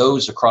 many of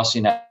those across the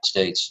United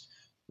States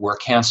were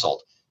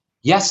canceled.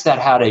 Yes, that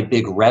had a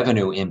big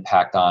revenue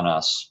impact on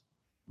us,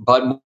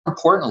 but more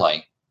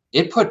importantly,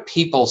 it put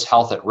people's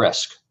health at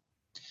risk.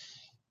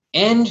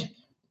 And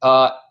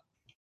I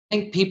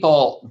think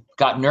people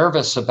got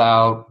nervous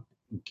about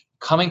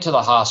coming to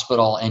the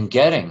hospital and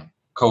getting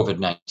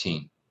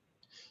COVID-19.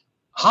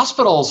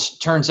 Hospitals,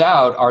 turns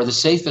out, are the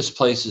safest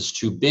places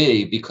to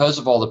be because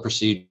of all the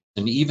procedures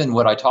and even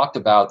what I talked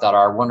about that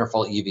our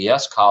wonderful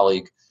EVS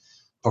colleague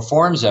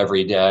performs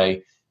every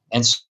day.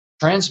 And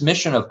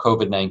transmission of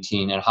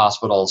COVID-19 in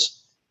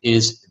hospitals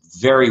is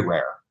very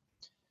rare.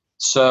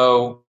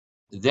 So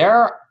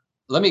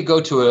let me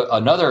go to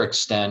another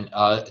extent,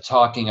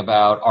 talking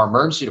about our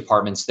emergency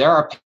departments. There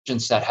are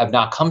patients that have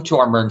not come to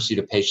our emergency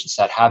to patients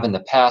that have in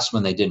the past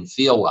when they didn't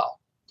feel well.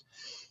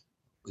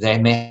 They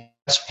may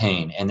have chest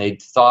pain and they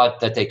thought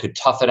that they could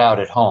tough it out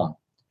at home.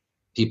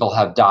 People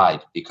have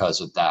died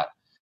because of that.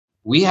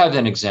 We have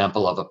an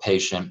example of a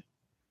patient,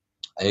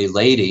 a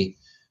lady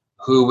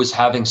who was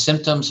having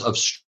symptoms of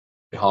stress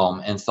at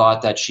home and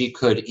thought that she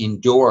could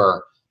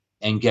endure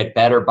and get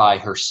better by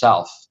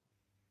herself.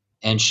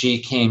 And she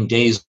came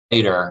days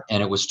later,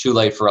 and it was too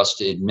late for us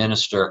to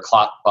administer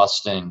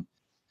clot-busting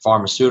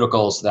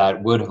pharmaceuticals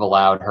that would have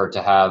allowed her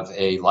to have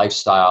a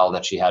lifestyle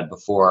that she had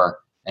before,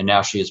 and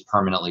now she is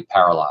permanently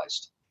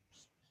paralyzed.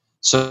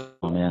 So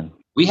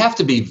we have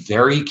to be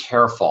very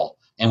careful,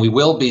 and we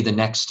will be the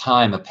next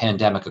time a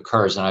pandemic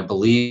occurs, and I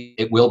believe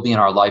it will be in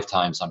our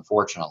lifetimes,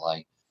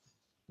 unfortunately,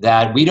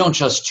 that we don't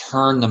just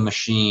turn the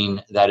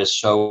machine that is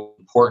so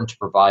important to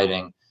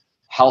providing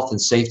health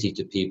and safety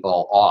to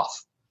people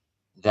off,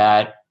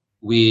 that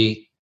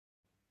we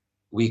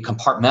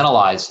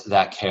compartmentalize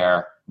that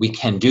care. We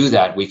can do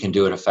that. We can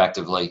do it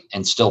effectively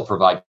and still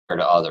provide care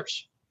to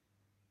others.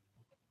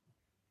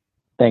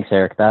 Thanks,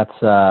 Eric. That's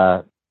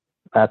a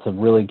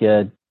really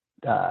good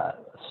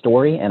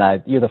story.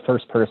 And you're the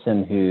first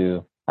person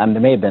who, there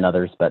may have been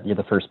others, but you're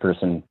the first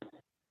person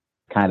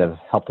kind of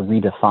helped to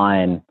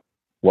redefine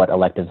what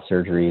elective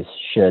surgeries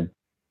should,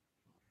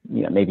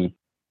 maybe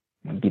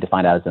be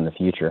defined as in the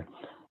future.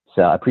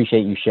 So I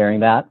appreciate you sharing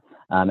that.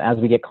 As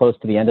we get close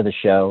to the end of the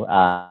show,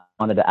 I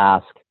wanted to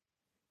ask,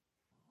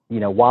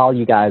 while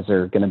you guys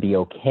are going to be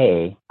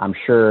okay, I'm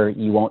sure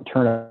you won't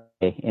turn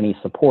away any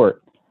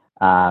support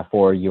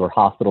for your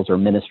hospitals or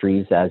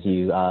ministries, as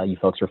you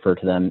folks refer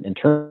to them.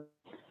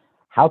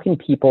 How can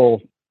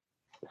people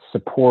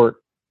support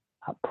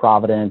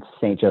Providence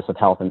St. Joseph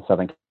Health in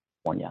Southern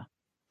California?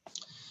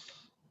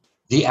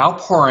 The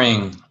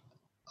outpouring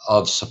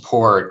of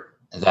support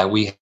that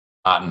we have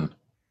gotten,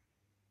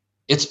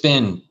 it's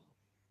been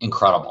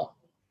incredible.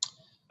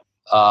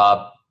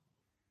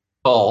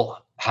 People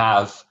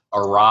have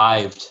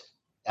arrived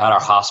at our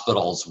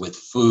hospitals with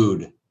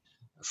food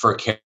for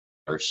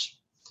caregivers.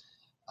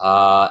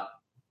 I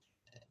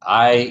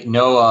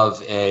know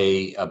of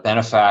a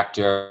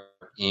benefactor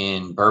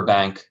in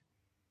Burbank.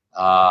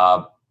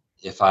 I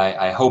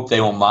hope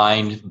they won't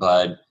mind,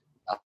 but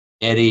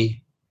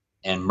Eddie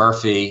and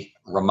Murphy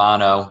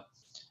Romano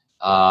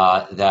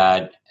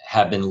that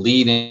have been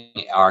leading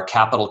our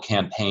capital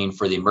campaign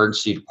for the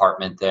emergency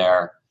department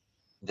there,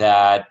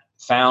 that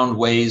found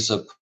ways of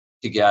putting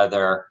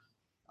together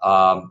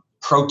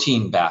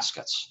protein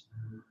baskets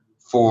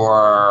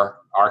for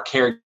our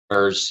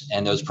caregivers,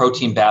 and those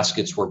protein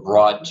baskets were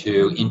brought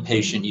to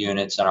inpatient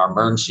units in our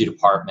emergency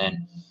department.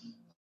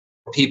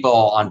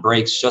 People on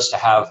breaks just to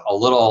have a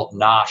little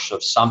nosh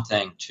of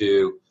something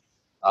to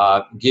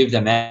give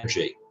them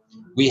energy.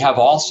 We have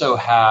also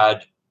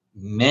had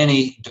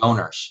many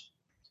donors,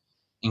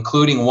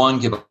 including one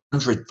give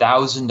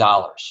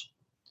 $100,000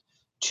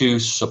 to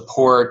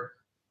support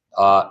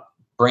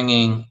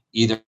bringing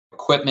either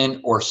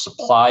equipment or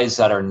supplies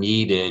that are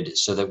needed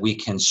so that we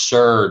can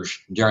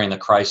surge during the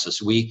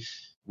crisis. We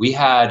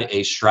had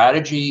a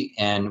strategy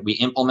and we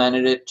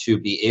implemented it to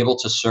be able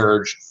to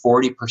surge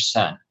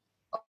 40%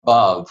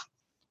 above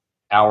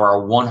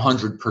our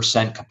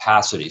 100%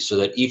 capacity, so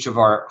that each of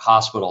our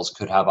hospitals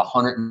could have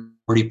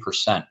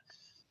 140%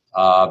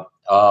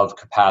 of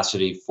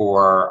capacity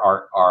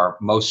for our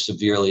most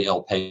severely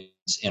ill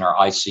patients in our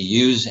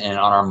ICUs and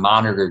on our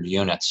monitored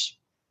units.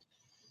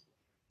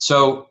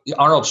 So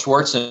Arnold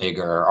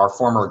Schwarzenegger, our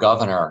former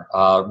governor,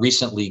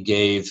 recently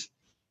gave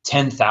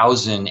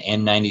 10,000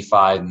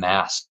 N95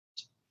 masks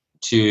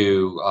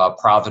to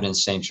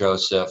Providence St.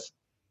 Joseph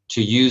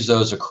to use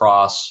those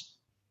across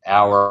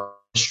our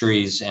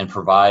ministries and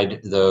provide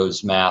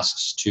those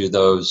masks to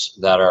those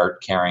that are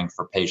caring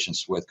for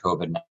patients with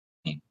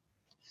COVID-19.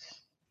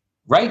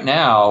 Right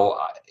now,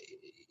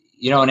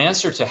 in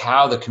answer to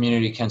how the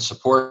community can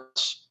support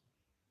us,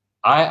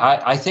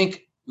 I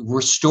think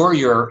restore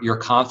your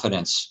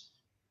confidence,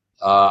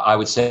 I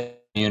would say,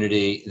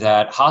 community,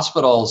 that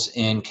hospitals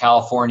in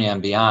California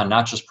and beyond,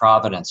 not just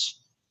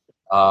Providence,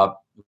 have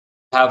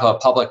a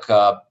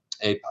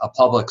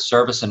public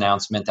service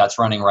announcement that's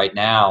running right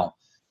now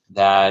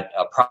that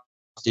Providence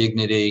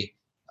Dignity,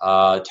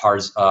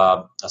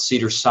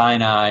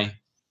 Cedars-Sinai,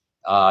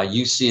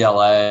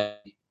 UCLA,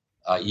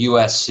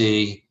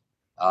 USC,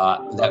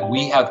 that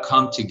we have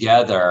come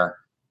together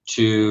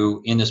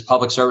in this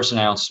public service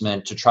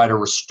announcement to try to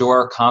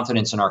restore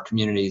confidence in our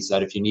communities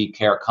that if you need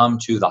care, come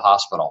to the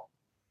hospital.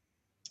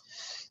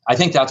 I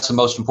think that's the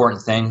most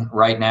important thing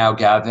right now,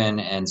 Gavin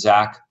and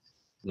Zach,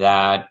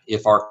 that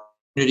if our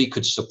community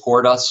could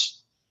support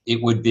us,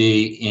 it would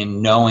be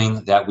in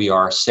knowing that we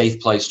are a safe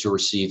place to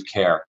receive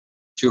care.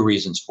 Two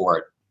reasons for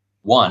it.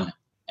 One,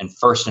 and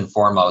first and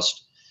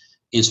foremost,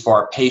 is for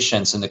our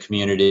patients in the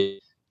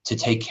community to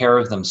take care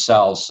of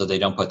themselves so they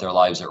don't put their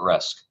lives at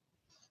risk.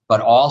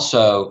 But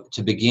also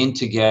to begin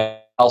to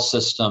get health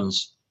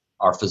systems,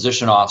 our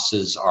physician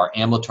offices, our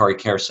ambulatory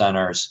care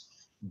centers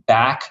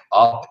back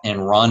up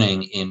and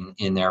running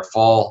in their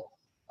full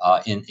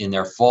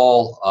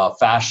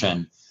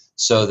fashion,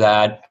 so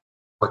that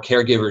our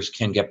caregivers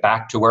can get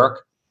back to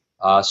work,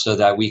 so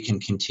that we can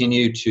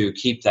continue to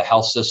keep the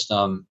health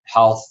system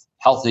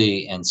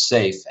healthy and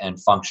safe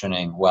and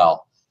functioning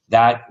well.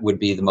 That would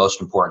be the most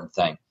important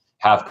thing.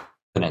 Have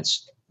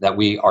confidence that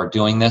we are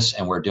doing this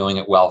and we're doing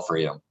it well for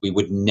you. We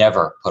would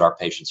never put our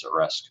patients at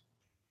risk.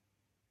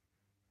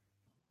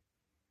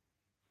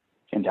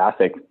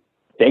 Fantastic.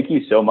 Thank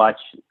you so much.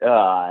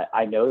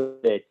 I know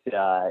that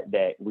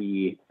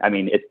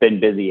it's been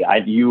busy.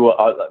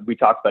 We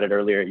talked about it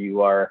earlier.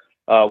 You are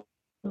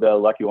the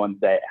lucky ones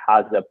that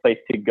has a place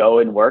to go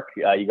and work.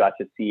 You got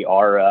to see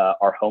our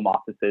home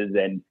offices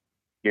and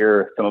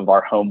hear some of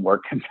our home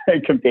work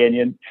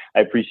companions.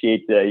 I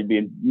appreciate you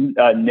being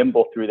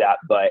nimble through that.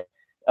 But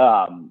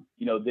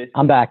this.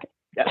 I'm back.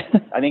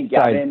 I think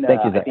Gavin.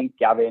 I think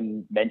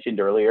Gavin mentioned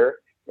earlier,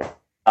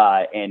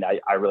 and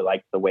I really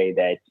liked the way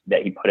that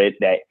he put it.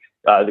 That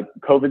the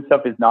COVID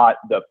stuff is not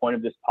the point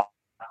of this podcast,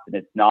 and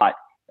it's not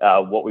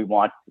what we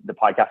want the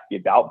podcast to be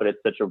about. But it's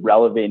such a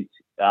relevant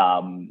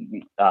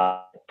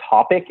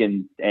topic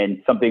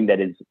and something that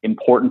is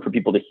important for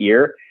people to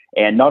hear.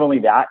 And not only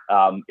that,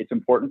 it's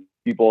important for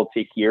people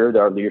to hear that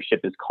our leadership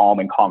is calm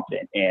and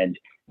confident. And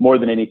more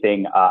than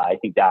anything, I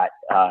think that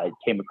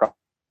came across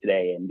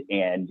today.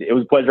 And it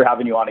was a pleasure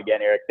having you on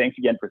again, Eric. Thanks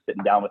again for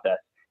sitting down with us.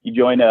 You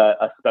join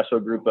a special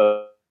group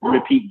of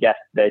repeat guest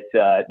that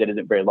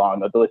isn't very long.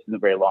 The list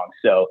isn't very long.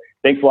 So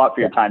thanks a lot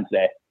for your time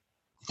today.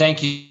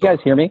 Thank you. You guys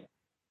hear me?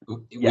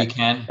 We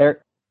can.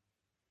 Eric?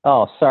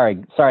 Oh,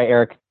 sorry,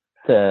 Eric,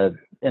 to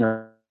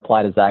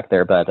reply to Zach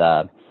there, but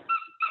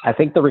I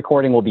think the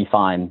recording will be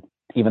fine,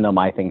 even though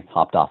my thing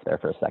popped off there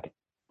for a second.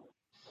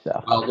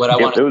 So well,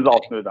 it was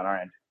all smooth on our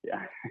end.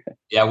 Yeah.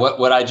 Yeah.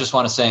 What I just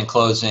want to say in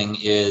closing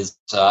is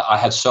I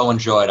have so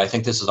enjoyed. I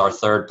think this is our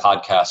third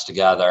podcast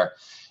together.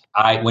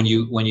 When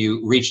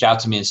you reached out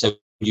to me and said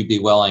you'd be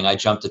willing, I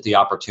jumped at the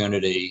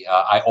opportunity.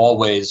 I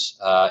always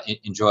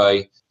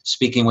enjoy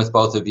speaking with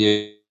both of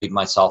you. Make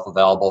myself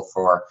available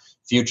for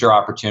future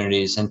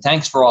opportunities, and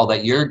thanks for all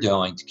that you're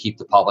doing to keep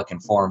the public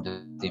informed of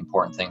the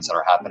important things that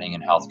are happening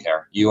in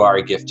healthcare. You are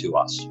a gift to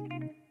us.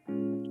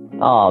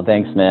 Oh,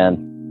 thanks,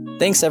 man.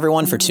 Thanks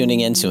everyone for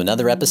tuning in to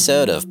another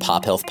episode of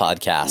Pop Health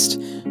Podcast.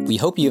 We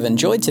hope you've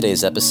enjoyed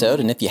today's episode,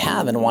 and if you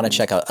have and want to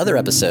check out other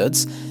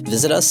episodes,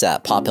 visit us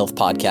at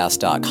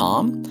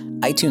pophealthpodcast.com,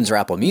 iTunes or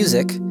Apple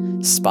Music,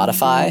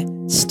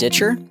 Spotify,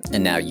 Stitcher,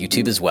 and now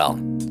YouTube as well.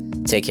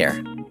 Take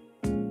care.